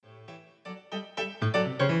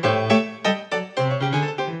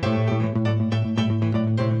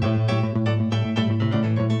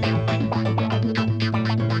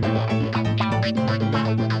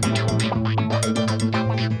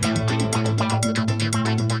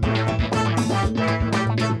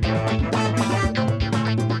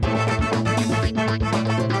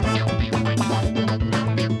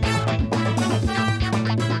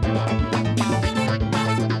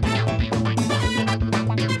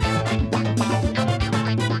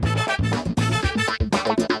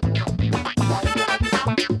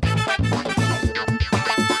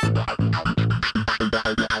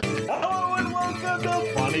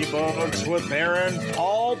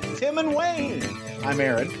I'm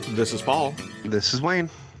Aaron. This is Paul. This is Wayne.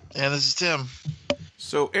 And this is Tim.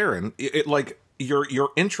 So, Aaron, your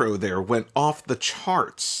intro there went off the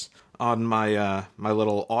charts on my my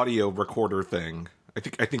little audio recorder thing.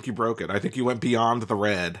 I think you broke it. I think you went beyond the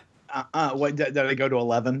red. What did I go to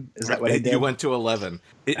 11? Is that what I did? You went to 11.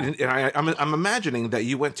 I'm imagining that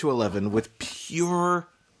you went to 11 with pure,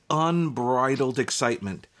 unbridled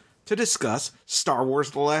excitement to discuss Star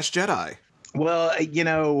Wars: The Last Jedi. Well,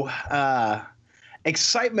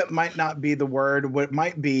 excitement might not be the word. What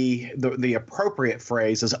might be the appropriate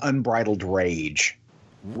phrase is unbridled rage.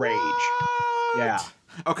 Rage. What? Yeah.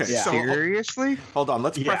 Okay. Yeah. So Seriously? hold on.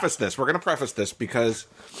 Let's preface this. We're going to preface this because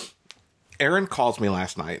Aaron calls me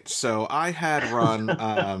last night. So I had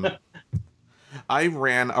run. I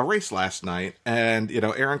ran a race last night, and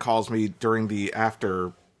Aaron calls me during the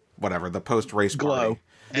the post race glow.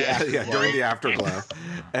 During the afterglow,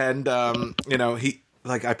 and he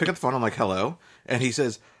I pick up the phone. I'm like, hello, and he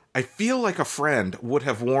says, I feel like a friend would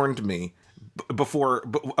have warned me before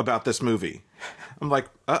about this movie. I'm like,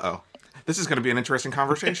 uh-oh. This is going to be an interesting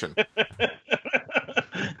conversation.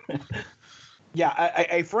 Yeah,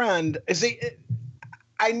 a friend. See,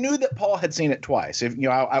 I knew that Paul had seen it twice. If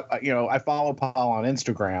I follow Paul on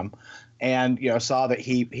Instagram, and saw that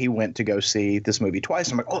he went to go see this movie twice.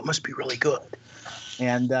 I'm like, oh, it must be really good.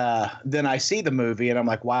 And then I see the movie, and I'm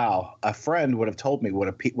like, wow, a friend would have told me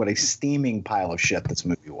what a steaming pile of shit this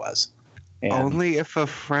movie was. And Only if a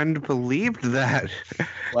friend believed that.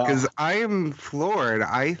 Because I am floored.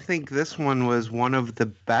 I think this one was one of the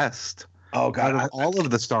best out of all of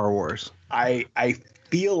the Star Wars. I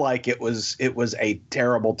feel like it was a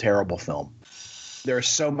terrible, terrible film. There's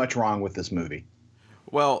so much wrong with this movie.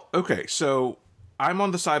 Well, okay, so I'm on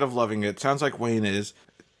the side of loving it. Sounds like Wayne is.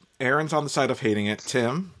 Aaron's on the side of hating it.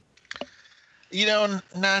 Tim? Not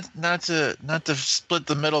to split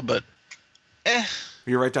the middle, but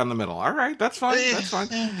You're right down the middle. All right, that's fine. That's fine.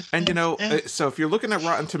 And so if you're looking at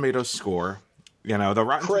Rotten Tomatoes score, the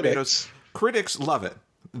Rotten Tomatoes critics love it.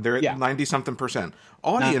 They're at 90-something%.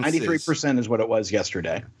 Audiences 93% is what it was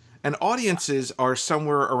yesterday. And audiences are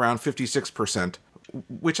somewhere around 56%,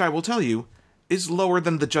 which I will tell you is lower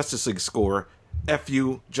than the Justice League score. F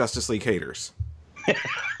you, Justice League haters.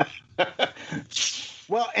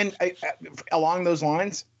 Well, and along those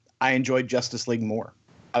lines, I enjoyed Justice League more.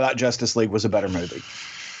 I thought Justice League was a better movie.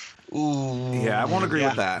 ooh, Yeah, I won't agree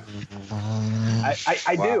with that.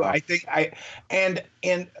 I do. I think and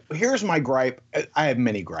here's my gripe. I have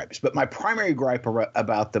many gripes, but my primary gripe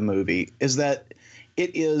about the movie is that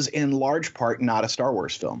it is in large part not a Star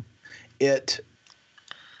Wars film. There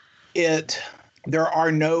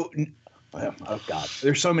are no. Oh God,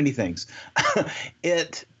 there's so many things.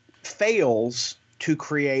 It fails to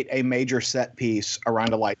create a major set piece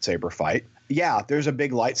around a lightsaber fight. Yeah, there's a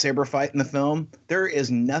big lightsaber fight in the film. There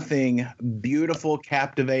is nothing beautiful,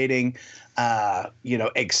 captivating,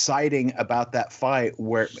 exciting about that fight.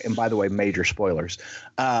 And by the way, major spoilers.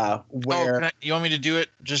 you want me to do it?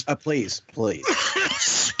 Just please.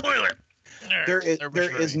 spoiler. There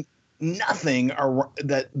is nothing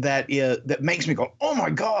that makes me go, oh my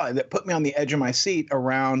God, that put me on the edge of my seat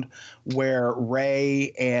around where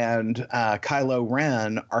Rey and Kylo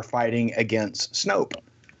Ren are fighting against Snoke.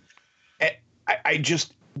 I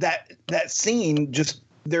just that scene, just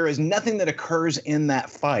there is nothing that occurs in that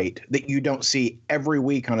fight that you don't see every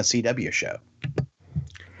week on a CW show.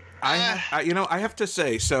 I have to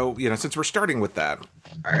say, so since we're starting with that,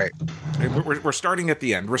 All right. we're starting at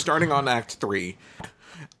the end. We're starting on Act 3.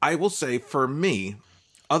 I will say, for me,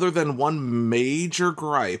 other than one major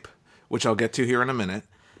gripe, which I'll get to here in a minute,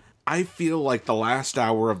 I feel like the last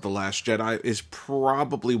hour of The Last Jedi is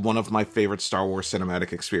probably one of my favorite Star Wars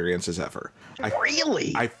cinematic experiences ever.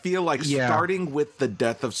 Really? I feel like starting with the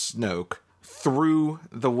death of Snoke through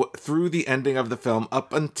the ending of the film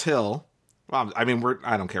up until... Well, I mean,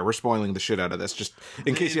 I don't care. We're spoiling the shit out of this, just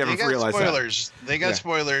in case you haven't realized spoilers. that. They got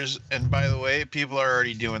spoilers, and by the way, people are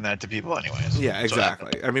already doing that to people anyways. Yeah,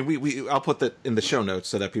 exactly. I mean, I'll put that in the show notes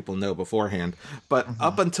so that people know beforehand. But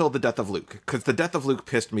up until the death of Luke, because the death of Luke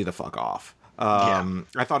pissed me the fuck off. I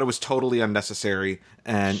thought it was totally unnecessary,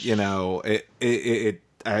 and we'll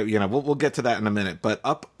get to that in a minute. But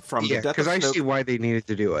up from the death of Snoke, because I see why they needed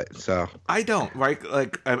to do it. So I don't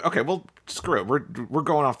okay. Well, screw it. We're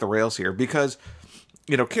going off the rails here because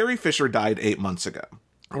Carrie Fisher died 8 months ago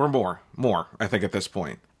or more. I think at this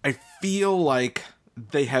point, I feel like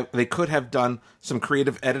they could have done some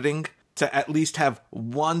creative editing to at least have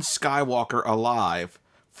one Skywalker alive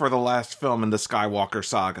for the last film in the Skywalker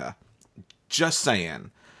saga. Just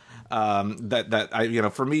saying. For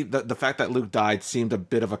me, the fact that Luke died seemed a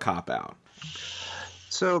bit of a cop-out.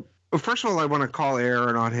 So Well, first of all, I want to call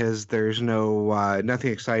Aaron on his. There's no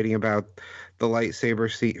nothing exciting about the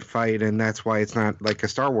lightsaber fight, and that's why it's not like a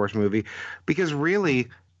Star Wars movie. Because really,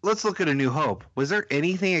 let's look at A New Hope. Was there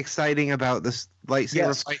anything exciting about this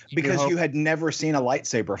lightsaber fight? Because you had never seen a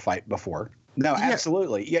lightsaber fight before. No,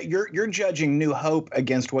 absolutely. Yeah, you're judging New Hope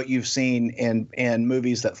against what you've seen in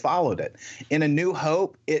movies that followed it. In A New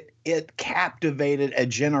Hope, it captivated a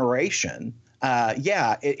generation.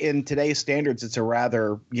 In today's standards, it's a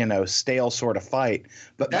rather stale sort of fight.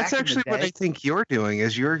 But that's actually what I think you're doing.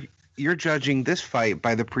 Is you're judging this fight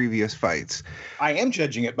by the previous fights. I am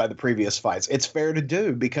judging it by the previous fights. It's fair to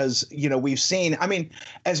do because we've seen. I mean,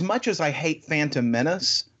 as much as I hate Phantom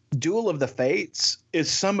Menace, Duel of the Fates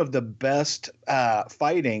is some of the best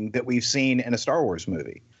fighting that we've seen in a Star Wars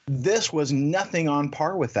movie. This was nothing on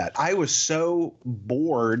par with that. I was so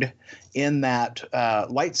bored in that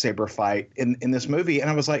lightsaber fight in this movie. And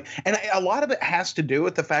I was like, a lot of it has to do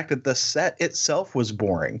with the fact that the set itself was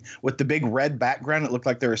boring with the big red background. It looked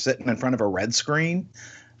like they were sitting in front of a red screen.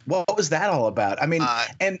 What was that all about? I mean,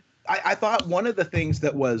 I thought one of the things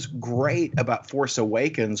that was great about Force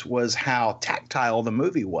Awakens was how tactile the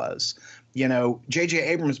movie was. J.J.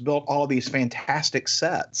 Abrams built all of these fantastic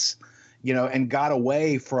sets, and got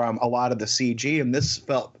away from a lot of the CG. And this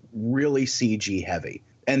felt really CG heavy.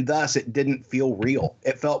 And thus, it didn't feel real.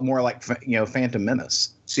 It felt more like, Phantom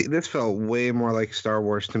Menace. See, this felt way more like Star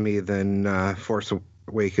Wars to me than Force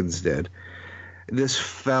Awakens did. This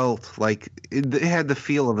felt like it had the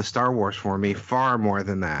feel of a Star Wars for me, far more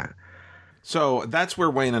than that. So that's where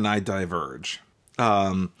Wayne and I diverge.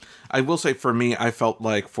 I will say for me, I felt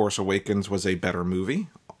like Force Awakens was a better movie.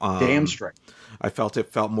 Damn straight. I felt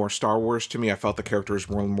it felt more Star Wars to me. I felt the characters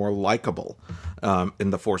were more likable in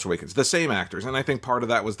The Force Awakens. The same actors. And I think part of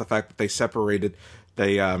that was the fact that they separated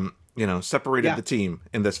the team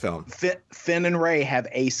in this film. Finn and Rey have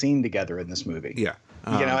a scene together in this movie. Yeah.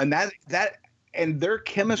 And that and their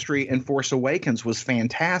chemistry in Force Awakens was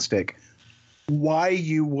fantastic. Why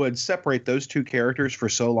you would separate those two characters for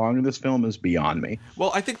so long in this film is beyond me.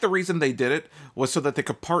 Well, I think the reason they did it was so that they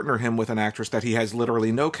could partner him with an actress that he has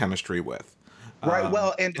literally no chemistry with. Right.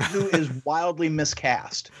 Well, and who is wildly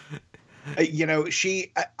miscast.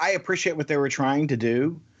 I appreciate what they were trying to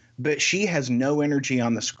do, but she has no energy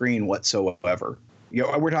on the screen whatsoever.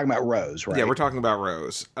 We're talking about Rose, right? Yeah, we're talking about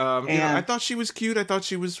Rose. I thought she was cute. I thought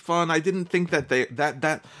she was fun. I didn't think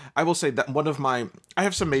that I will say that I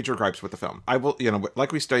have some major gripes with the film. I will,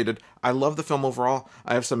 like we stated, I love the film overall.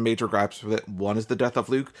 I have some major gripes with it. One is the death of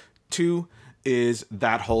Luke. Two is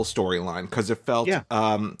that whole storyline because it felt,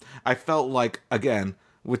 I felt like, again,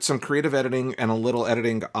 with some creative editing and a little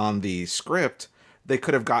editing on the script, they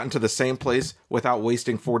could have gotten to the same place without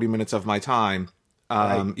wasting 40 minutes of my time.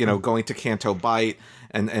 Going to Canto Bight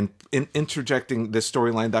and interjecting this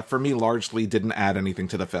storyline that for me largely didn't add anything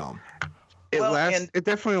to the film. It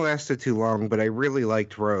definitely lasted too long, but I really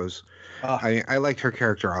liked Rose. I liked her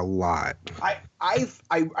character a lot.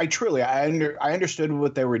 I truly understood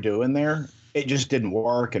what they were doing there. It just didn't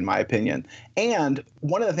work, in my opinion. And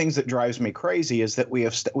one of the things that drives me crazy is that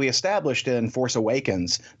we established in Force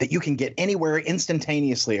Awakens that you can get anywhere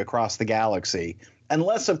instantaneously across the galaxy,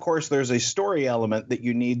 unless, of course, there's a story element that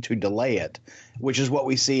you need to delay it, which is what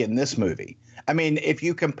we see in this movie. I mean, if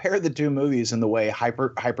you compare the two movies in the way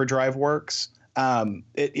hyperdrive works,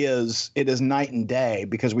 it is night and day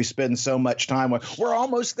because we spend so much time with, we're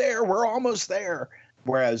almost there.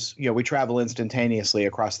 Whereas, we travel instantaneously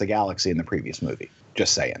across the galaxy in the previous movie.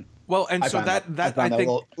 Just saying. Well, and so that I think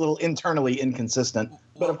a little internally inconsistent,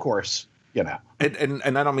 but of course, And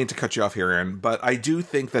I don't mean to cut you off here, Aaron, but I do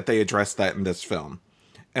think that they addressed that in this film.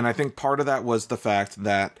 And I think part of that was the fact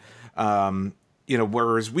that,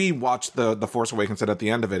 whereas we watched the Force Awakens and at the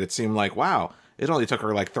end of it, it seemed like, wow, it only took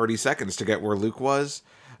her like 30 seconds to get where Luke was.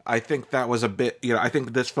 I think that was a bit, I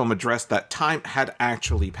think this film addressed that time had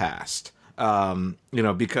actually passed.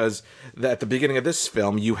 Because at the beginning of this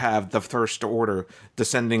film, you have the First Order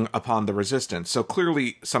descending upon the Resistance. So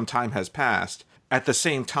clearly some time has passed at the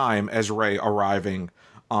same time as Rey arriving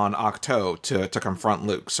on Ahch-To to confront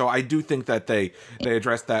Luke. So I do think that they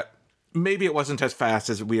addressed that. Maybe it wasn't as fast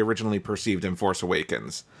as we originally perceived in Force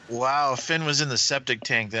Awakens. Wow, Finn was in the septic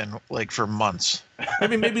tank then, like, for months. I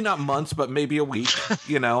mean, maybe not months, but maybe a week.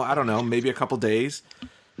 I don't know, maybe a couple days.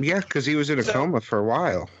 Yeah, because he was in a coma for a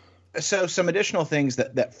while. So some additional things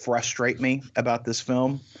that frustrate me about this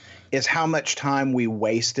film is how much time we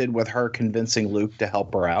wasted with her convincing Luke to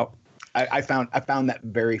help her out. I found that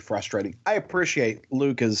very frustrating. I appreciate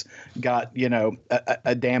Luke has got,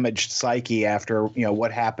 a damaged psyche after,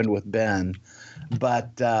 what happened with Ben.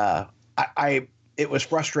 But it was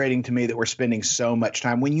frustrating to me that we're spending so much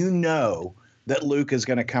time when you know that Luke is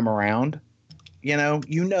going to come around. You know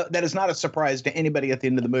that is not a surprise to anybody at the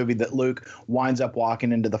end of the movie that Luke winds up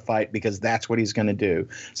walking into the fight because that's what he's going to do.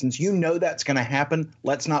 Since you know that's going to happen,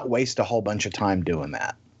 let's not waste a whole bunch of time doing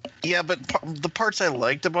that. Yeah, but the parts I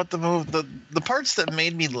liked about the movie, the parts that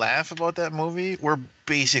made me laugh about that movie were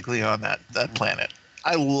basically on that planet.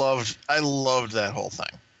 I loved that whole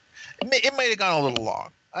thing. It might have gone a little long.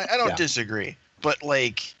 I don't disagree, but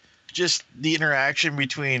like just the interaction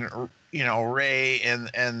between Rey and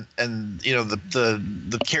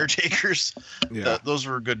the caretakers. Yeah. Those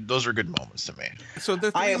were good moments to me. So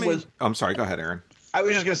I'm sorry. Go ahead, Aaron. I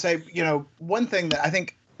was just going to say, one thing that I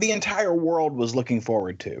think the entire world was looking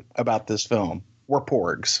forward to about this film were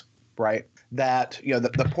porgs, right? That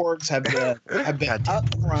the porgs have been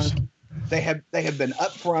up front. They have been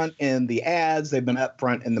up front in the ads. They've been up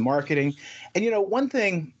front in the marketing. And one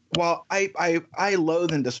thing, while I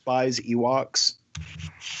loathe and despise Ewoks,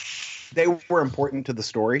 they were important to the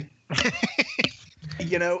story.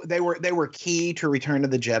 They were key to Return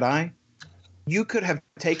of the Jedi. You could have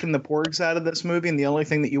taken the porgs out of this movie, and the only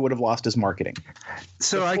thing that you would have lost is marketing.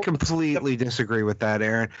 So I completely disagree with that,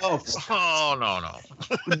 Aaron. Oh no.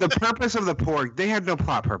 The purpose of the porg, they had no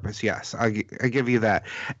plot purpose. Yes, I give you that.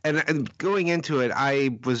 And going into it,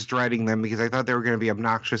 I was dreading them because I thought they were going to be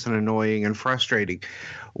obnoxious and annoying and frustrating.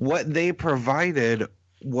 What they provided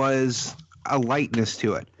was a lightness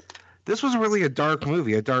to it. This was really a dark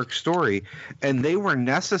movie, a dark story, and they were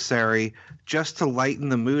necessary just to lighten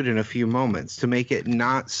the mood in a few moments, to make it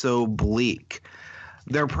not so bleak.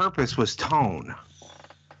 Their purpose was tone.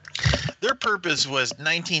 Their purpose was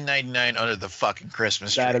 1999 under the fucking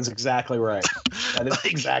Christmas tree. That is exactly right. That is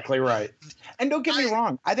exactly right. And don't get me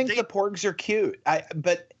wrong, I think the porgs are cute.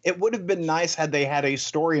 But it would have been nice had they had a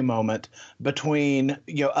story moment between,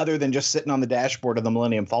 other than just sitting on the dashboard of the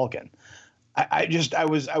Millennium Falcon. I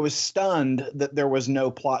was stunned that there was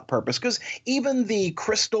no plot purpose, because even the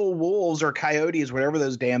crystal wolves or coyotes, whatever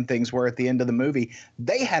those damn things were at the end of the movie,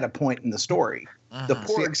 they had a point in the story. The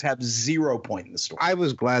porgs have 0 point in the story. I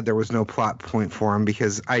was glad there was no plot point for them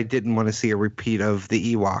because I didn't want to see a repeat of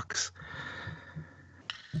the Ewoks.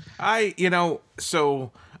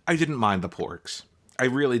 So I didn't mind the porgs. I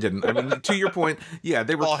really didn't. I mean, to your point, yeah,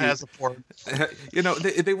 they were all cute. has a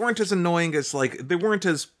porg. They weren't as annoying as they weren't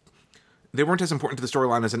as important to the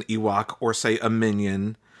storyline as an Ewok or, say, a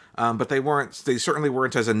Minion, but they certainly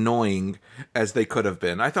weren't as annoying as they could have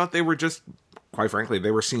been. I thought they were just, quite frankly,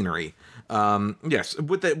 they were scenery. Yes,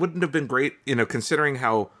 wouldn't have been great, considering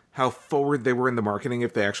how forward they were in the marketing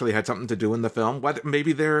if they actually had something to do in the film.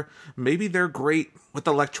 Maybe they're great with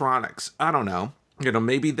electronics. I don't know.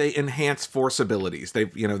 Maybe they enhance Force abilities.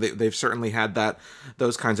 They've certainly had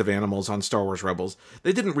those kinds of animals on Star Wars Rebels.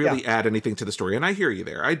 They didn't really add anything to the story, and I hear you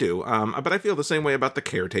there. I do. But I feel the same way about the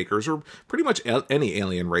caretakers, or pretty much any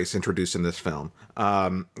alien race introduced in this film.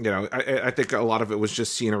 I think a lot of it was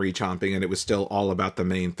just scenery chomping, and it was still all about the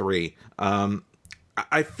main three.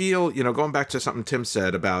 I feel, going back to something Tim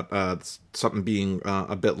said about something being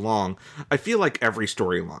a bit long, I feel like every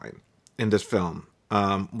storyline in this film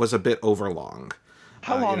was a bit overlong.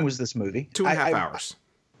 How long was this movie? 2.5 hours.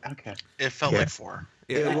 Okay. It felt like 4.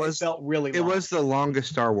 It felt really long. It was the longest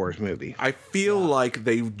Star Wars movie. I feel like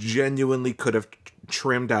they genuinely could have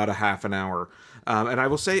trimmed out a half an hour. And I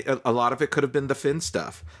will say a lot of it could have been the Finn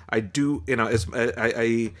stuff. I thought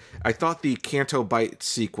the Canto Bight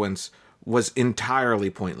sequence was entirely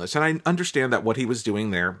pointless. And I understand that what he was doing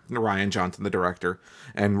there, Rian Johnson, the director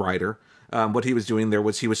and writer, what he was doing there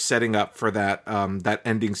was he was setting up for that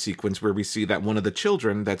ending sequence where we see that one of the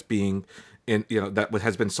children that's being that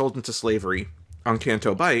has been sold into slavery on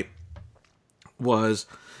Canto Bight was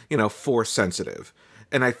Force sensitive.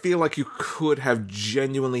 And I feel like you could have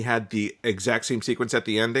genuinely had the exact same sequence at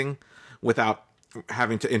the ending without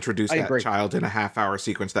having to introduce that child in a half-hour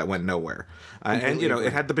sequence that went nowhere. And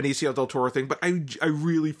it had the Benicio del Toro thing, but I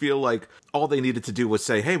really feel like all they needed to do was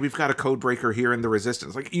say, hey, we've got a code breaker here in the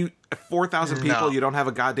Resistance. Like, 4,000 people, you don't have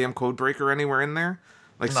a goddamn code breaker anywhere in there?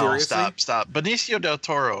 Like, seriously? Stop. Benicio del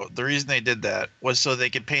Toro, the reason they did that was so they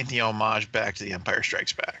could paint the homage back to The Empire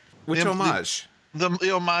Strikes Back. Which homage?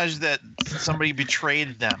 The homage that somebody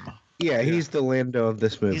betrayed them. Yeah, he's the Lando of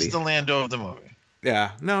this movie. He's the Lando of the movie.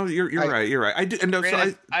 Yeah, no, you're right. You're right. I do. And no,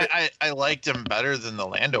 granted, I liked him better than the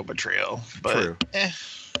Lando betrayal, but true.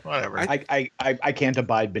 Whatever. I can't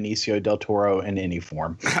abide Benicio del Toro in any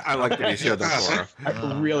form. I like Benicio del Toro.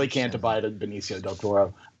 I really can't abide Benicio del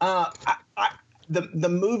Toro. The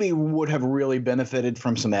movie would have really benefited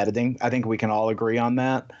from some editing. I think we can all agree on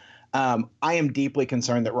that. I am deeply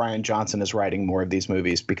concerned that Rian Johnson is writing more of these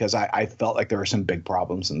movies because I felt like there were some big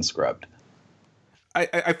problems in the script.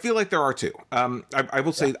 I feel like there are too. I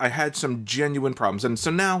will say I had some genuine problems, and so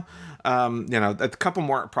now, a couple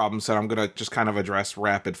more problems that I'm going to just kind of address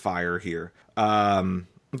rapid fire here.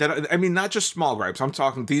 Not just small gripes. I'm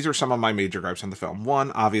talking. These are some of my major gripes on the film.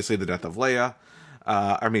 One, obviously, the death of Leia.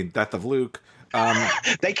 Death of Luke.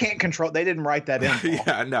 They can't control. They didn't write that in.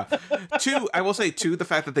 Yeah, no. Two, I will say, the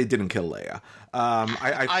fact that they didn't kill Leia.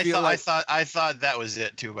 I thought that was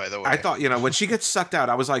it too. By the way, I thought when she gets sucked out,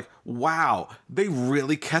 I was like, wow, they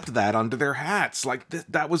really kept that under their hats. Like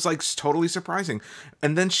that was like totally surprising.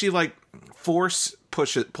 And then she like pulls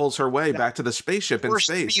her way back to the spaceship in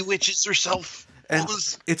space. Bewitches herself. And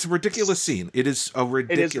it's a ridiculous scene. It is a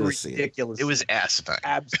ridiculous scene. It was asinine.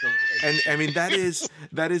 Absolutely. And I mean that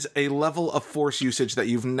is a level of force usage that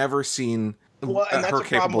you've never seen. Well, and that's her a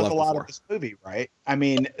problem with a lot before. of this movie, right? I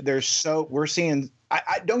mean, we're seeing.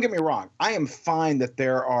 I don't get me wrong. I am fine that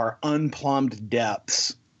there are unplumbed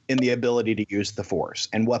depths in the ability to use the force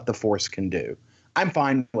and what the force can do. I'm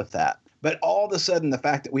fine with that. But all of a sudden, the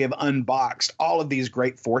fact that we have unboxed all of these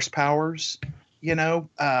great force powers.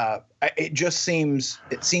 It just seems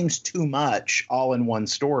too much all in one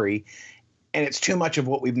story, and it's too much of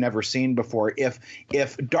what we've never seen before. If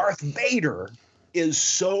Darth Vader is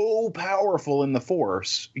so powerful in the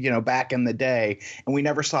Force, back in the day, and we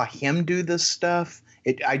never saw him do this stuff,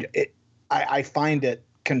 I find it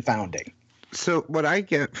confounding. So what I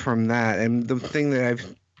get from that, and the thing that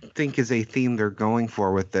I think is a theme they're going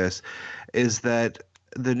for with this, is that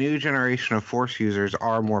the new generation of Force users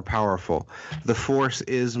are more powerful. The Force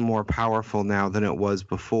is more powerful now than it was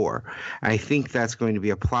before. I think that's going to be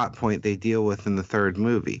a plot point they deal with in the third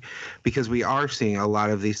movie, because we are seeing a lot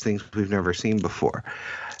of these things we've never seen before.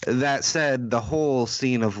 That said, the whole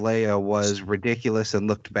scene of Leia was ridiculous and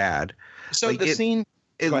looked bad. So it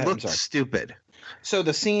looked stupid. So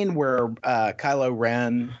the scene where Kylo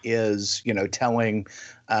Ren is, telling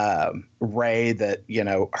Rey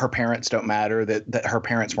that her parents don't matter, that her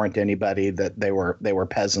parents weren't anybody, that they were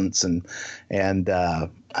peasants, and that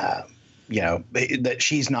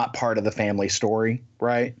she's not part of the family story,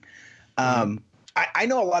 right? I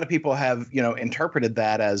know a lot of people have interpreted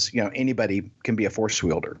that as anybody can be a force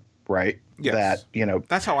wielder, right? Yes. That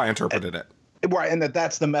that's how I interpreted it. Right, and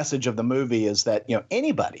that's the message of the movie, is that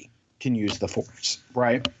anybody can use the force,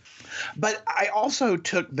 right? But I also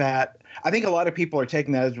took that. I think a lot of people are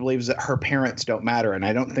taking that as believes that her parents don't matter, and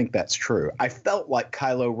I don't think that's true. I felt like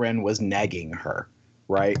Kylo Ren was negging her,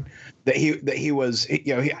 right? That he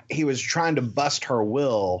was trying to bust her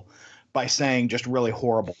will by saying just really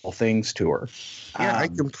horrible things to her. Yeah, I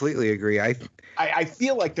completely agree. I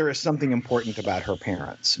feel like there is something important about her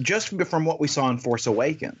parents, just from what we saw in Force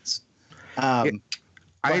Awakens. I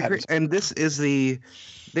agree, and this is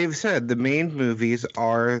they've said the main movies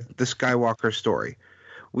are the Skywalker story.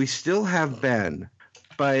 We still have Ben,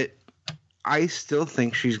 but I still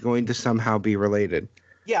think she's going to somehow be related.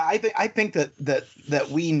 Yeah, I think that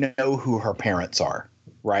we know who her parents are,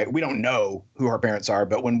 right? We don't know who her parents are,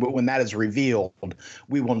 but when that is revealed,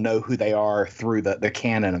 we will know who they are through the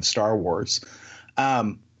canon of Star Wars.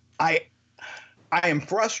 I am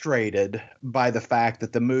frustrated by the fact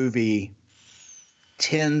that the movie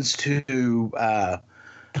tends to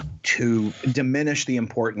diminish the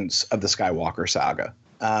importance of the Skywalker saga.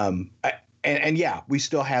 And yeah, we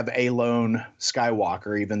still have a lone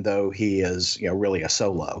Skywalker, even though he is, really a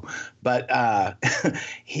solo. But I'm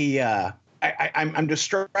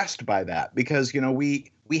distressed by that because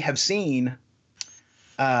we have seen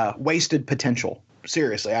wasted potential.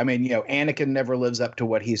 Seriously, I mean, Anakin never lives up to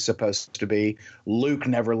what he's supposed to be. Luke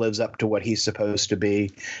never lives up to what he's supposed to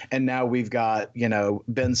be, and now we've got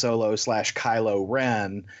Ben Solo / Kylo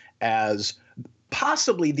Ren as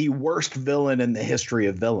possibly the worst villain in the history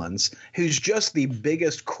of villains, who's just the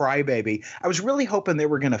biggest crybaby. I was really hoping they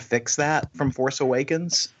were going to fix that from Force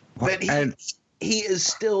Awakens, but he is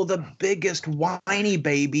still the biggest whiny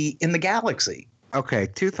baby in the galaxy. Okay,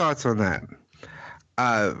 two thoughts on that.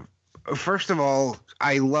 First of all,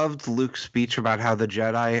 I loved Luke's speech about how the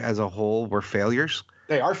Jedi as a whole were failures.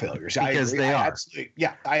 They are failures. Because they are.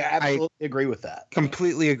 I absolutely agree with that.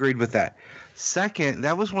 Completely agreed with that. Second,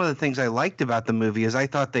 that was one of the things I liked about the movie is I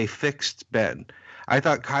thought they fixed Ben. I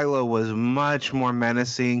thought Kylo was much more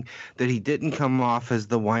menacing, that he didn't come off as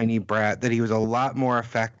the whiny brat, that he was a lot more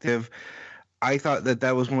effective. I thought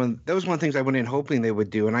that was one of the things I went in hoping they would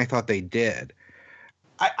do, and I thought they did.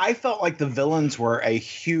 I felt like the villains were a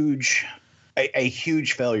huge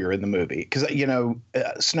failure in the movie because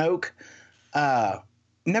Snoke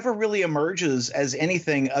never really emerges as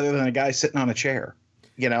anything other than a guy sitting on a chair.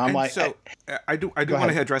 You know, I'm like, so I do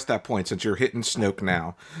want to address that point since you're hitting Snoke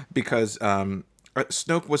now, because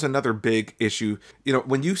Snoke was another big issue. You know,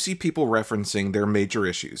 when you see people referencing their major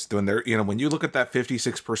issues, when you look at that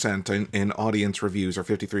 56% in audience reviews, or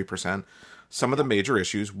 53%, some of the major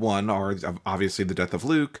issues, one, are obviously the death of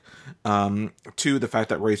Luke, two, the fact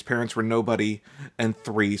that Rey's parents were nobody, and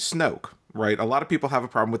three, Snoke, right? A lot of people have a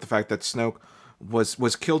problem with the fact that Snoke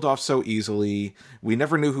was killed off so easily. We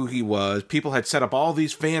never knew who he was. People had set up all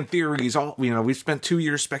these fan theories. We spent 2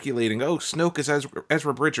 years speculating. Oh, Snoke is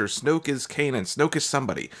Ezra Bridger. Snoke is Kanan. Snoke is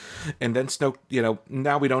somebody. And then Snoke,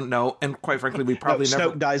 now we don't know. And quite frankly, we probably never.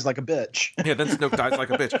 Snoke dies like a bitch. Yeah, then Snoke dies like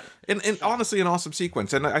a bitch. And honestly, an awesome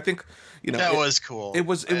sequence. And I think, that was cool. It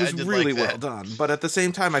was really well done. But at the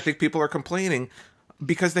same time, I think people are complaining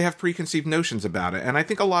because they have preconceived notions about it. And I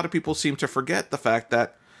think a lot of people seem to forget the fact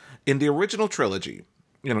that in the original trilogy,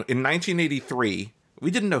 in 1983,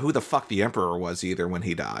 we didn't know who the fuck the Emperor was either when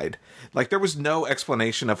he died. Like, there was no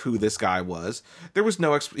explanation of who this guy was. There was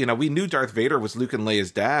no, we knew Darth Vader was Luke and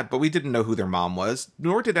Leia's dad, but we didn't know who their mom was,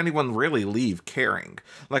 nor did anyone really leave caring.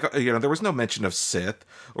 Like, there was no mention of Sith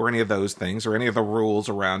or any of those things or any of the rules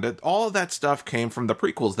around it. All of that stuff came from the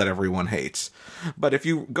prequels that everyone hates. But if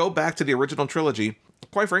you go back to the original trilogy,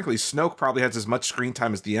 quite frankly, Snoke probably has as much screen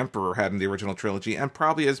time as the Emperor had in the original trilogy, and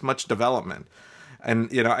probably as much development. And,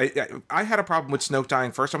 I had a problem with Snoke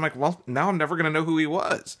dying first. I'm like, well, now I'm never going to know who he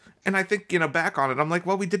was. And I think, back on it, I'm like,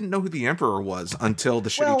 well, we didn't know who the Emperor was until the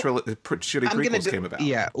shitty prequels came about.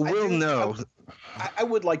 Yeah, we'll know. I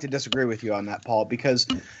would like to disagree with you on that, Paul, because,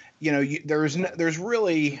 there's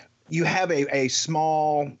really, you have a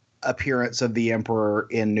small appearance of the Emperor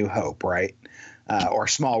in New Hope, right? Or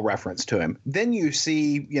small reference to him. Then you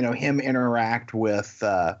see, him interact with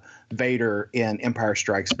Vader in Empire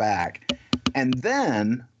Strikes Back. And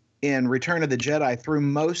then in Return of the Jedi, through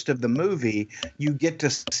most of the movie, you get to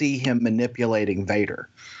see him manipulating Vader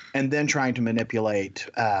and then trying to manipulate,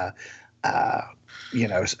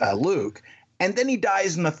 Luke. And then he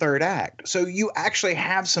dies in the third act. So you actually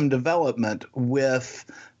have some development with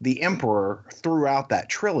the Emperor throughout that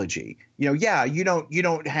trilogy. You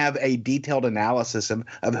don't have a detailed analysis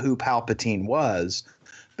of who Palpatine was,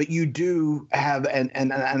 but you do have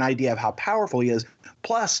an idea of how powerful he is,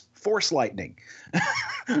 plus Force lightning.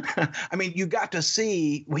 I mean, you got to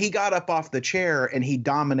see he got up off the chair and he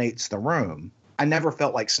dominates the room. I never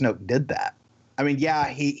felt like Snoke did that. I mean, yeah,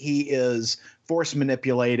 he is Force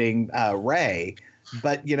manipulating Rey,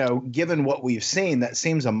 but given what we've seen, that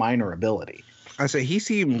seems a minor ability. I say he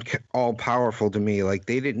seemed all powerful to me. Like,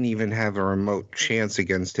 they didn't even have a remote chance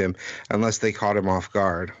against him unless they caught him off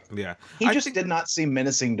guard. Yeah, he did not seem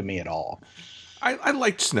menacing to me at all. I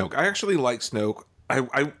liked Snoke. I actually liked Snoke.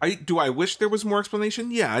 I wish there was more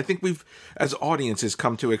explanation? Yeah, I think we've, as audiences,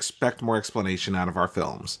 come to expect more explanation out of our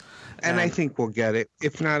films. And I think we'll get it.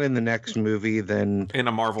 If not in the next movie, then in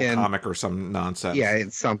a Marvel comic or some nonsense. Yeah,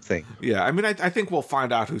 it's something. Yeah, I mean, I think we'll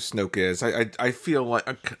find out who Snoke is. I feel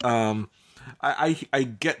like I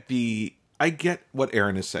get what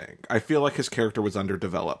Aaron is saying. I feel like his character was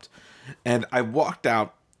underdeveloped. And I walked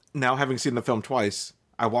out, now having seen the film twice,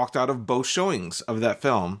 I walked out of both showings of that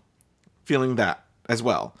film feeling that as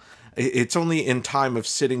well. It's only in time of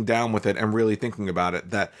sitting down with it and really thinking about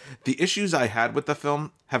it that the issues I had with the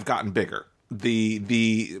film have gotten bigger.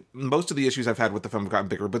 The most of the issues I've had with the film have gotten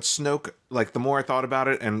bigger, but Snoke, like, the more I thought about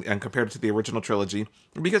it and compared it to the original trilogy,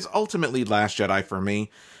 because ultimately Last Jedi for me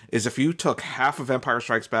is, if you took half of Empire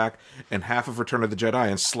Strikes Back and half of Return of the Jedi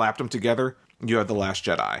and slapped them together, you have The Last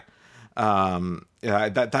Jedi.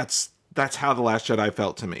 That's how The Last Jedi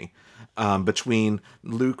felt to me. Between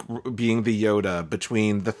Luke being the Yoda,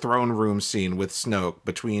 between the throne room scene with Snoke,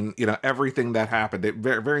 between everything that happened, it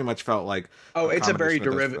very, very much felt like it's a very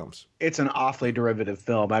derivative. It's an awfully derivative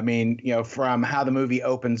film. I mean, from how the movie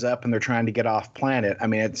opens up and they're trying to get off planet. I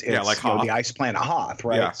mean, it's like the ice planet Hoth,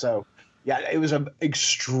 right? Yeah. So yeah, it was an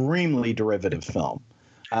extremely derivative film.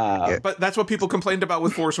 But that's what people complained about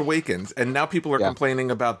with Force Awakens, and now people are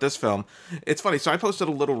complaining about this film. It's funny. So I posted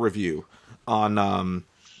a little review on our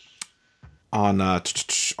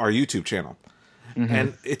YouTube channel. Mm-hmm.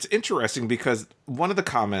 And it's interesting because one of the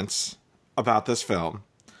comments about this film,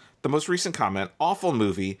 the most recent comment, awful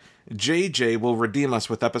movie, JJ will redeem us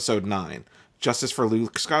with episode 9. Justice for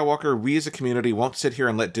Luke Skywalker, we as a community won't sit here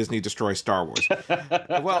and let Disney destroy Star Wars.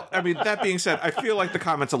 Well, I mean, that being said, I feel like the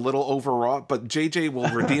comment's a little overwrought, but JJ will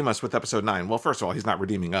redeem us with episode 9. Well, first of all, he's not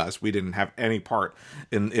redeeming us. We didn't have any part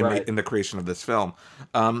in the creation of this film.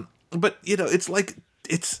 But, it's like,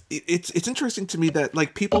 it's interesting to me that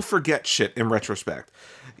like people forget shit in retrospect.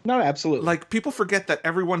 No, absolutely. Like, people forget that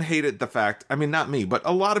everyone hated the fact, I mean, not me, but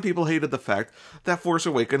a lot of people hated the fact that Force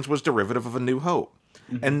Awakens was derivative of A New Hope.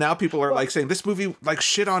 Mm-hmm. And now people are like saying this movie like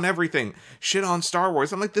shit on everything, shit on Star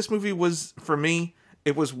Wars. I'm like, this movie was, for me,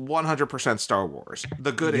 it was 100% Star Wars,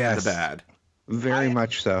 the good and the bad. Very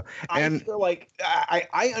much so. And I feel like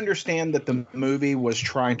I understand that the movie was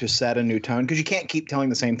trying to set a new tone, because you can't keep telling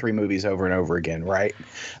the same 3 movies over and over again, right?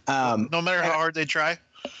 No matter how hard they try.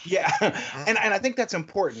 Yeah, and I think that's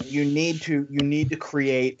important. You need to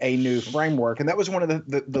create a new framework, and that was one of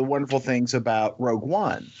the wonderful things about Rogue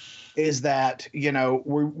One, is that, you know,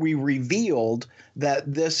 we revealed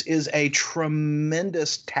that this is a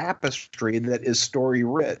tremendous tapestry that is story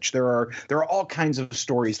rich. There are all kinds of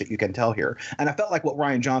stories that you can tell here, and I felt like what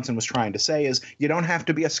Rian Johnson was trying to say is you don't have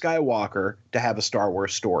to be a Skywalker to have a Star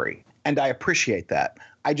Wars story, and I appreciate that.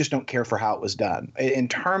 I just don't care for how it was done. In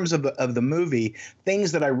terms of the movie,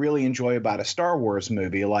 things that I really enjoy about a Star Wars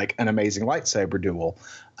movie, like an amazing lightsaber duel,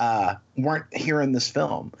 weren't here in this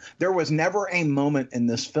film. There was never a moment in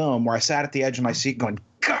this film where I sat at the edge of my seat going,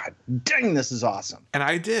 God dang, this is awesome. And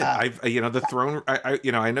I did. The throne.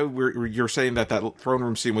 I know you're saying that throne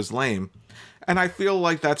room scene was lame, and I feel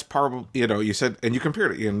like that's probably, you said, and you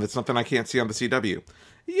compared it, and that's something I can't see on the CW.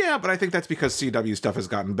 Yeah, but I think that's because CW stuff has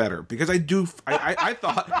gotten better. Because I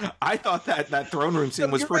thought that throne room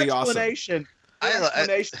scene was pretty awesome. Explanation,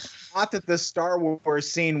 not that the Star Wars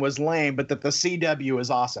scene was lame, but that the CW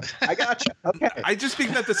is awesome. I gotcha. Okay. I just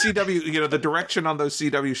think that the CW, the direction on those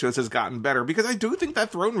CW shows has gotten better, because I do think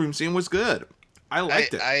that throne room scene was good. I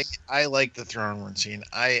liked it. I like the throne room scene.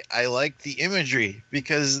 I like the imagery,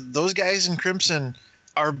 because those guys in Crimson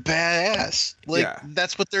are badass.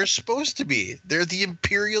 That's what they're supposed to be. They're the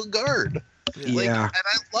Imperial Guard. And I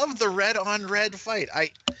love the red on red fight.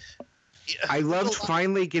 I loved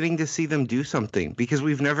finally getting to see them do something, because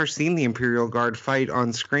we've never seen the Imperial Guard fight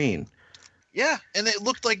on screen. Yeah, and it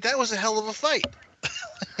looked like that was a hell of a fight.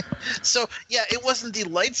 So, yeah, it wasn't the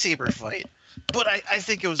lightsaber fight, but I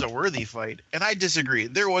think it was a worthy fight. And I disagree.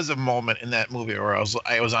 There was a moment in that movie where I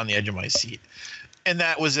was on the edge of my seat. And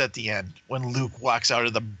that was at the end, when Luke walks out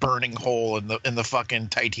of the burning hole in the fucking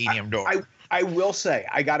titanium door. I will say,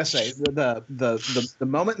 I gotta say, the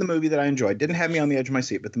moment in the movie that I enjoyed, didn't have me on the edge of my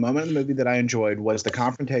seat, but the moment in the movie that I enjoyed was the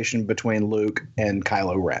confrontation between Luke and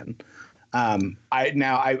Kylo Ren.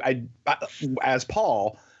 As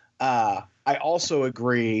Paul, I also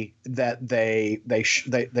agree that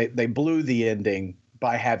they blew the ending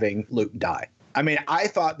by having Luke die. I mean, I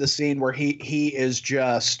thought the scene where he is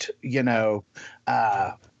just,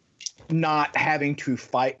 not having to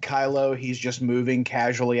fight Kylo, he's just moving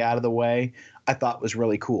casually out of the way, I thought was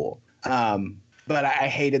really cool. But I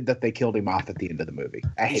hated that they killed him off at the end of the movie.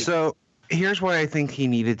 Here's why I think he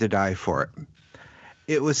needed to die for it.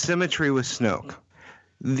 It was symmetry with Snoke.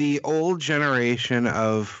 The old generation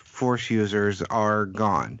of Force users are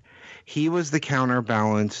gone. He was the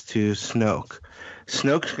counterbalance to Snoke.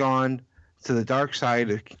 Snoke's gone. So the dark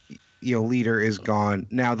side, leader is gone.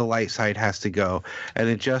 Now the light side has to go, and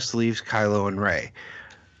it just leaves Kylo and Rey.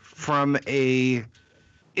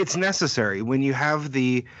 It's necessary when you have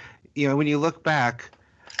when you look back,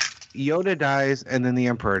 Yoda dies and then the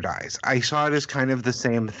Emperor dies. I saw it as kind of the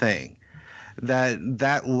same thing.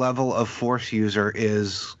 That level of Force user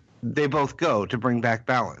they both go to bring back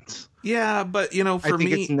balance. Yeah, but I think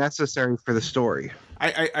it's necessary for the story.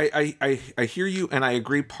 I hear you, and I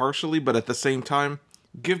agree partially, but at the same time,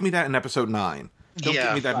 give me that in episode 9. Don't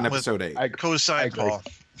give me that in episode 8. I co-sign Paul.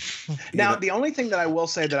 Now, the only thing that I will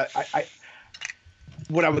say that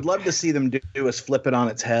what I would love to see them do is flip it on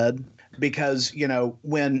its head, because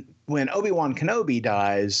when Obi-Wan Kenobi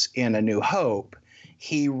dies in A New Hope,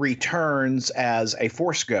 he returns as a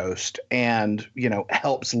Force ghost and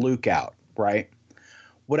helps Luke out, right?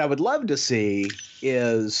 What I would love to see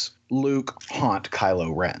is Luke haunt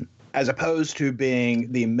Kylo Ren, as opposed to being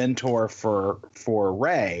the mentor for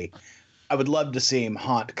Rey. I would love to see him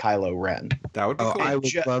haunt Kylo Ren. That would be cool. I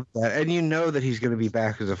would love that, and that he's going to be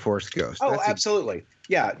back as a Force ghost. Absolutely,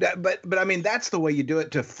 yeah. But I mean, that's the way you do it,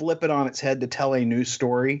 to flip it on its head, to tell a new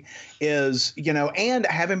story, is and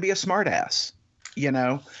have him be a smartass,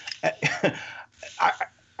 because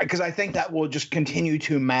I think that will just continue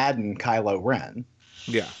to madden Kylo Ren.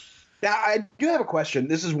 Yeah. Now, I do have a question.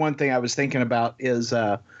 This is one thing I was thinking about is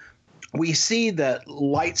we see that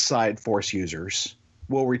light side Force users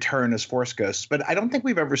will return as Force ghosts, but I don't think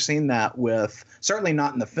we've ever seen that certainly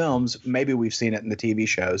not in the films. Maybe we've seen it in the TV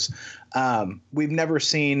shows. We've never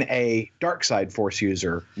seen a dark side Force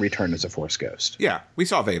user return as a Force ghost. Yeah, we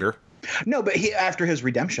saw Vader. No, but after his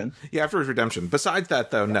redemption. Yeah, after his redemption. Besides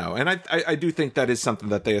that, though, no. And I do think that is something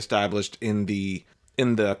that they established in the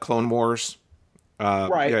Clone Wars.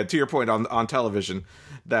 Right. Yeah, to your point on television,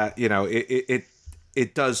 that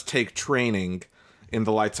it does take training in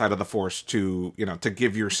the light side of the Force to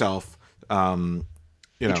give yourself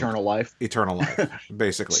eternal life,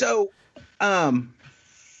 basically. So,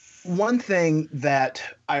 one thing that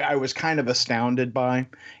I was kind of astounded by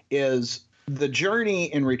is the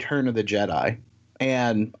journey in Return of the Jedi,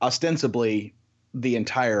 and ostensibly the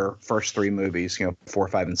entire first 3 movies, 4,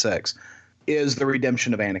 5, and 6, is the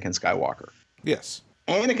redemption of Anakin Skywalker. Yes.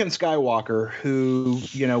 Anakin Skywalker, who,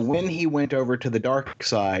 when he went over to the dark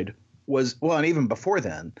side was, well, and even before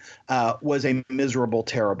then, was a miserable,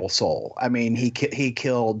 terrible soul. I mean, he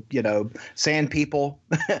killed, Sand People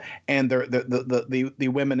and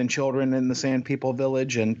the women and children in the Sand People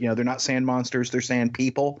village. And, they're not sand monsters, they're sand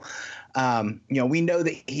people. We know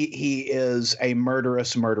that he is a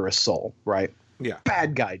murderous soul, right? Yeah.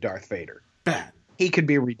 Bad guy, Darth Vader. Bad. He could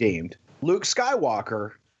be redeemed. Luke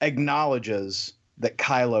Skywalker acknowledges that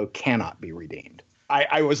Kylo cannot be redeemed.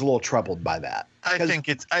 I was a little troubled by that. I think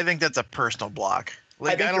that's a personal block.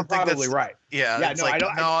 I don't think probably that's right. Yeah. No, I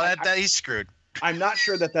don't. That he's screwed. I'm not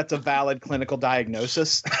sure that that's a valid clinical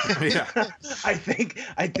diagnosis. Yeah. I think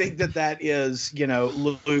that is,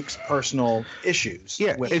 Luke's personal issues.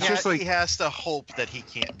 Yeah, it's just like he has to hope that he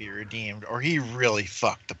can't be redeemed, or he really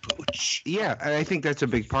fucked the pooch. Yeah, and I think that's a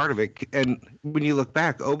big part of it. And when you look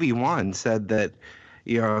back, Obi-Wan said that,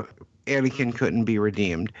 Anakin couldn't be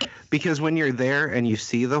redeemed, because when you're there and you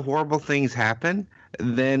see the horrible things happen,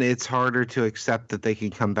 then it's harder to accept that they can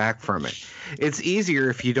come back from it. It's easier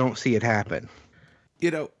if you don't see it happen.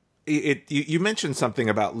 You mentioned something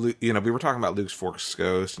about Luke. We were talking about Luke's Force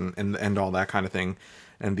Ghost and all that kind of thing,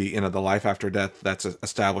 and the life after death that's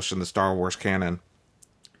established in the Star Wars canon.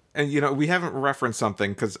 And we haven't referenced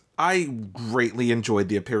something, because I greatly enjoyed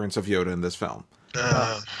the appearance of Yoda in this film.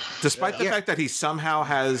 Despite the fact that he somehow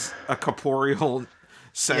has a corporeal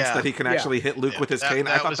sense that he can actually hit Luke with his cane,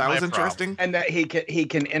 I thought that was interesting. And that he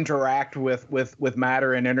can interact with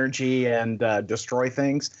matter and energy and destroy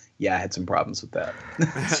things. Yeah, I had some problems with that.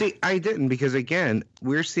 See, I didn't, because again,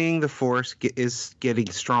 we're seeing the Force is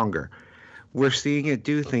getting stronger. We're seeing it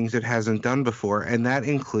do things it hasn't done before, and that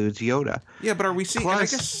includes Yoda. Yeah, but are we seeing?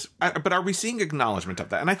 Are we seeing acknowledgement of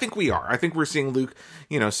that? And I think we are. I think we're seeing Luke,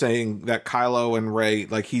 saying that Kylo and Rey,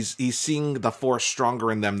 like he's seeing the Force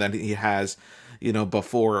stronger in them than he has,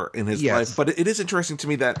 before in his life. But it is interesting to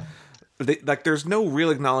me that, there's no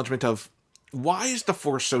real acknowledgement of why is the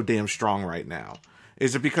Force so damn strong right now.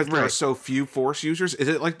 Is it because there are so few Force users? Is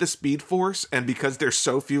it like the Speed Force, and because there's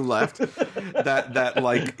so few left that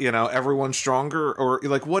everyone's stronger, or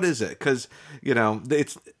like what is it? Because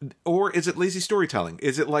it's, or is it lazy storytelling?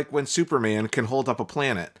 Is it like when Superman can hold up a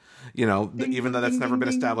planet, even though that's never been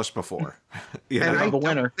established before? And I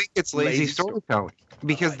don't think it's lazy storytelling,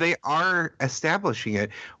 because they are establishing it,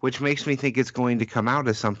 which makes me think it's going to come out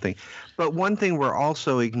as something. But one thing we're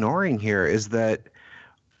also ignoring here is that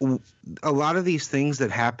a lot of these things that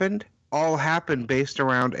happened all happened based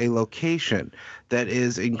around a location that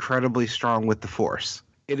is incredibly strong with the Force.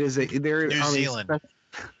 It is New Zealand.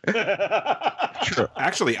 True.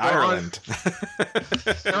 Actually, Ireland.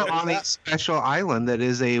 They're on a special island that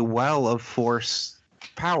is a well of Force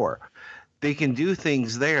power. They can do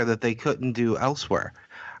things there that they couldn't do elsewhere.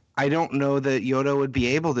 I don't know that Yoda would be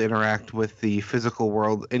able to interact with the physical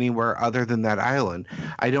world anywhere other than that island.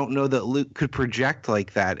 I don't know that Luke could project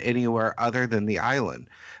like that anywhere other than the island,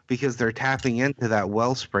 because they're tapping into that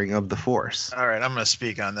wellspring of the Force. All right, I'm going to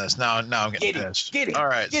speak on this. Now I'm getting pissed. Get it. All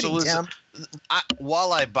right, so listen.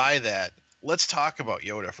 While I buy that, let's talk about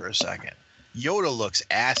Yoda for a second. Yoda looks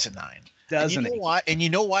asinine. Doesn't he? Why? And you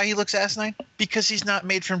know why he looks asinine? Because he's not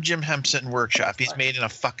made from Jim Henson Workshop. He's made in a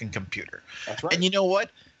fucking computer. That's right. And you know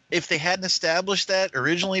what? If they hadn't established that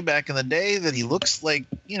originally back in the day, that he looks like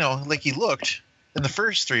he looked in the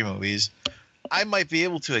first 3 movies, I might be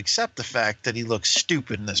able to accept the fact that he looks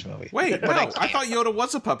stupid in this movie. Wait, no, I thought Yoda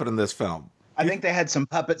was a puppet in this film. I think they had some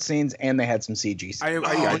puppet scenes and they had some CG scenes.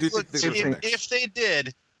 I do think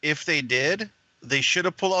if they did, they should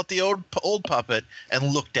have pulled out the old puppet and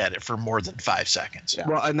looked at it for more than 5 seconds. Yeah.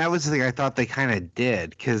 Well, and that was the thing I thought they kind of did,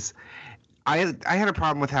 because I had a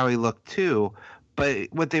problem with how he looked too.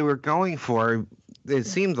 But what they were going for, it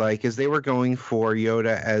seemed like, is they were going for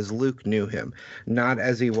Yoda as Luke knew him, not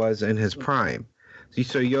as he was in his prime.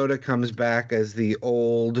 So Yoda comes back as the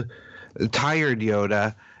old, tired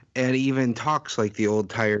Yoda, and even talks like the old,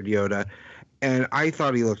 tired Yoda. And I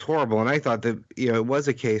thought he looked horrible, and I thought that it was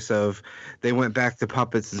a case of they went back to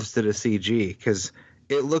puppets instead of CG, because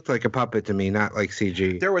It looked like a puppet to me, not like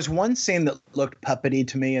CG. There was one scene that looked puppety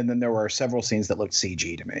to me, and then there were several scenes that looked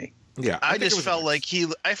CG to me. Yeah, I just felt like he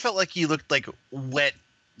looked like wet,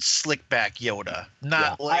 slick back Yoda,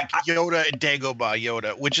 not like Yoda and Dagobah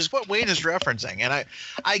Yoda, which is what Wayne is referencing. And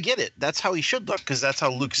I get it. That's how he should look because that's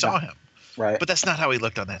how Luke saw him. Right. But that's not how he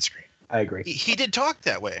looked on that screen. I agree. He did talk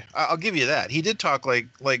that way. I'll give you that. He did talk like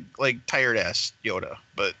tired ass Yoda,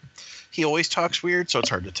 but he always talks weird, so it's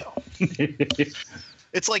hard to tell.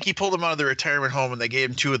 It's like he pulled him out of the retirement home and they gave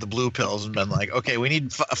him 2 of the blue pills and been like, okay, we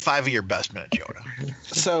need 5 of your best minutes, Yoda.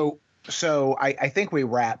 So I think we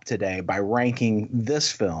wrap today by ranking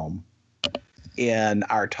this film in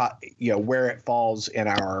our top, where it falls in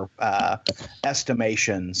our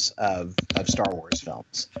estimations of Star Wars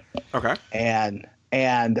films. Okay.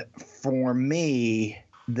 And for me,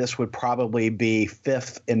 this would probably be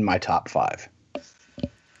 5th in my top 5.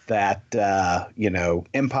 That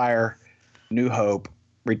Empire, New Hope,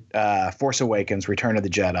 Force Awakens, Return of the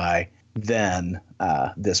Jedi, then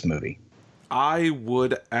this movie. I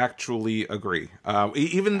would actually agree.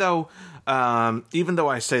 Even though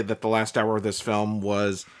I say that the last hour of this film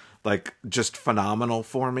was like just phenomenal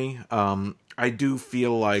for me, I do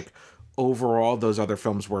feel like overall those other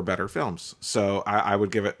films were better films. So I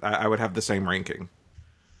would give it. I would have the same ranking.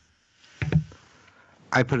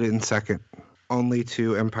 I put it in 2nd, only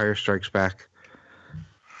to Empire Strikes Back.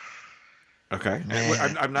 Okay,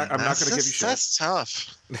 I'm not going to give you shit. That's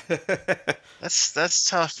tough. That's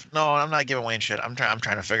tough. No, I'm not giving Wayne shit. I'm trying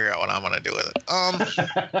to figure out what I'm going to do with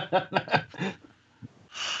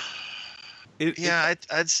it. Yeah,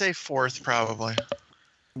 I'd say 4th probably.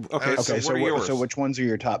 Okay, so what are yours? So which ones are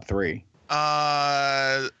your top 3?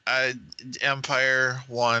 Empire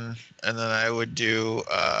 1, and then I would do.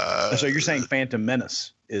 So you're saying Phantom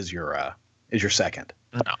Menace is your 2nd?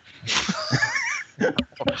 No.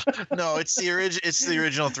 No, it's the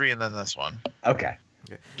original 3 and then this one. Okay.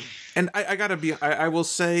 And I gotta be. I will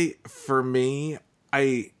say for me,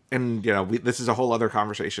 this is a whole other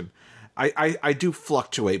conversation. I do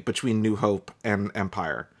fluctuate between New Hope and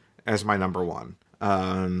Empire as my number 1.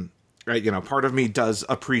 Part of me does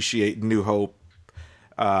appreciate New Hope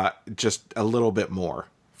just a little bit more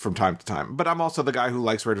from time to time. But I'm also the guy who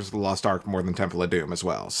likes Raiders of the Lost Ark more than Temple of Doom as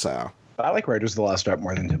well. So I like Raiders of the Lost Ark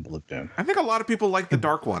more than Temple of Doom. I think a lot of people like the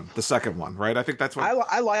dark one, the second one, right? I think that's what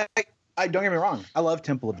I like. Don't get me wrong. I love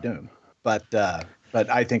Temple of Doom, but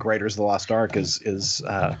I think Raiders of the Lost Ark is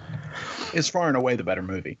far and away the better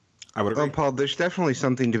movie. I would agree. Well, Paul, there's definitely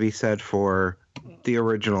something to be said for the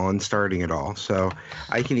original and starting it all. So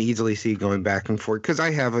I can easily see going back and forth because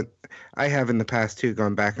I have in the past too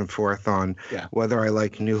gone back and forth on whether I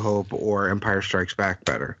like New Hope or Empire Strikes Back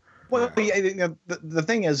better. Well, the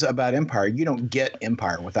thing is about Empire, you don't get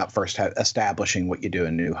Empire without first establishing what you do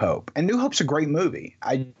in New Hope. And New Hope's a great movie.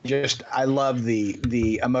 I love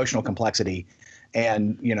the emotional complexity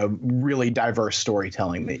and, really diverse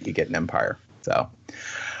storytelling that you get in Empire. So,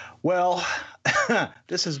 well,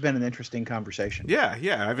 this has been an interesting conversation. Yeah,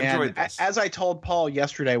 I've enjoyed this. As I told Paul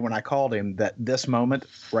yesterday when I called him, that this moment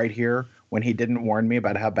right here, when he didn't warn me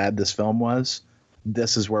about how bad this film was,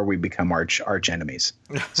 this is where we become arch enemies.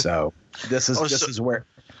 So this is where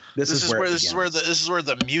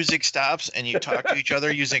the music stops and you talk to each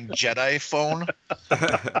other using Jedi phone.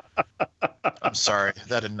 I'm sorry,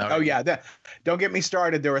 that didn't know. Oh yeah, don't get me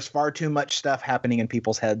started. There was far too much stuff happening in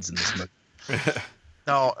people's heads in this movie.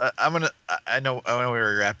 No, I know we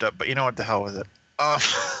were wrapped up, but you know what? The hell with it.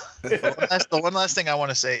 The one last thing I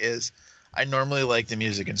want to say is, I normally like the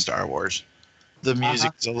music in Star Wars. The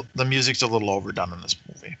music's a little overdone in this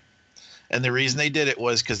movie, and the reason they did it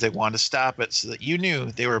was because they wanted to stop it so that you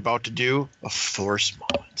knew they were about to do a Force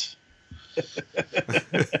moment.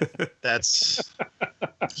 That's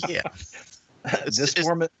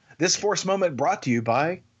This Force moment brought to you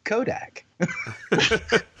by Kodak.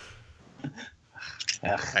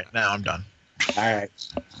 All right, now I'm done.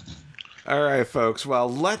 All right, folks. Well,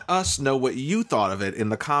 let us know what you thought of it in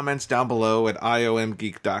the comments down below at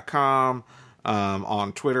iomgeek.com,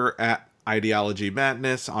 on Twitter at Ideology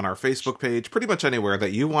Madness, on our Facebook page, pretty much anywhere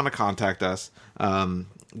that you want to contact us.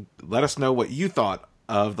 Let us know what you thought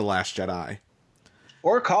of The Last Jedi.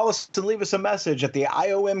 Or call us to leave us a message at the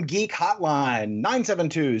IOM Geek hotline,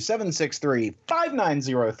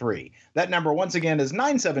 972-763-5903. That number, once again, is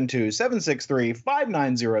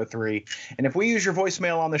 972-763-5903. And if we use your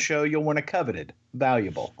voicemail on the show, you'll win a coveted,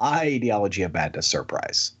 valuable Ideology of Madness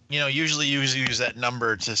surprise. Usually you use that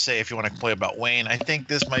number to say if you want to play about Wayne. I think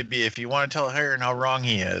this might be if you want to tell Aaron how wrong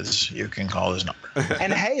he is, you can call his number.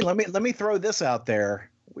 And hey, let me throw this out there.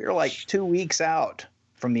 We're like 2 weeks out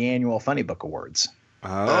from the annual Funny Book Awards.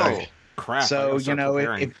 Oh, Crap. So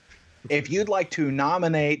if you'd like to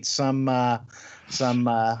nominate some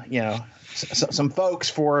folks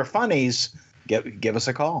for funnies, give us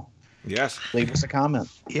a call. Yes. Leave us a comment.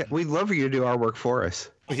 Yeah, we'd love for you to do our work for us.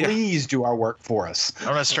 Please do our work for us. I'm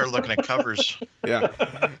gonna start looking at covers. Yeah.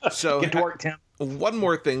 So get to work, Tim. One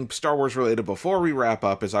more thing, Star Wars related, before we wrap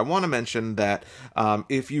up, is I want to mention that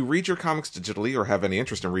if you read your comics digitally or have any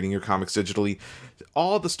interest in reading your comics digitally,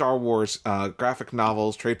 all the Star Wars graphic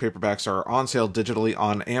novels, trade paperbacks are on sale digitally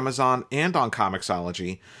on Amazon and on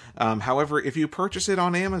Comixology. However, if you purchase it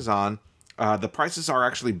on Amazon, the prices are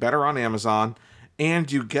actually better on Amazon,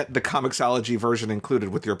 and you get the Comixology version included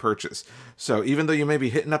with your purchase. So even though you may be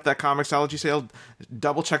hitting up that Comixology sale,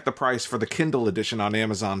 double check the price for the Kindle edition on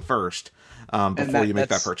Amazon first before you make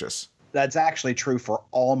that purchase. That's actually true for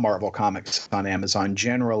all Marvel comics on Amazon.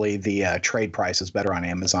 Generally, the trade price is better on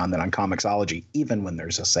Amazon than on Comixology, even when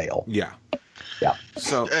there's a sale. Yeah. Yeah.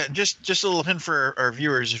 So just a little hint for our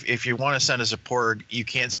viewers: if you want to send us a porg, you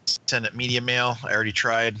can't send it media mail. I already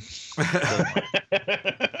tried.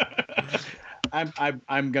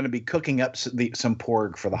 I'm going to be cooking up some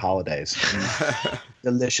porg for the holidays.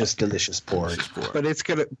 delicious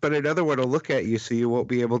porg. But another one will look at you, so you won't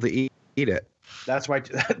be able to eat it. That's why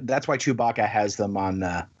Chewbacca has them on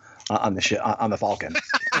the Falcon.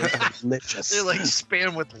 Delicious. They're like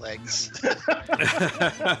Spam with legs.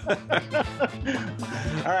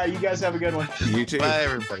 All right, you guys have a good one. You too. Bye,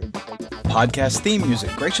 everybody. Podcast theme music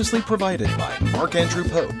graciously provided by Mark Andrew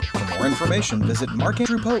Pope. For more information, visit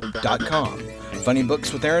markandrewpope.com. Funny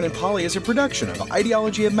Books with Aaron and Polly is a production of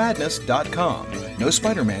ideologyofmadness.com. No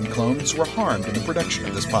Spider-Man clones were harmed in the production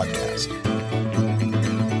of this podcast.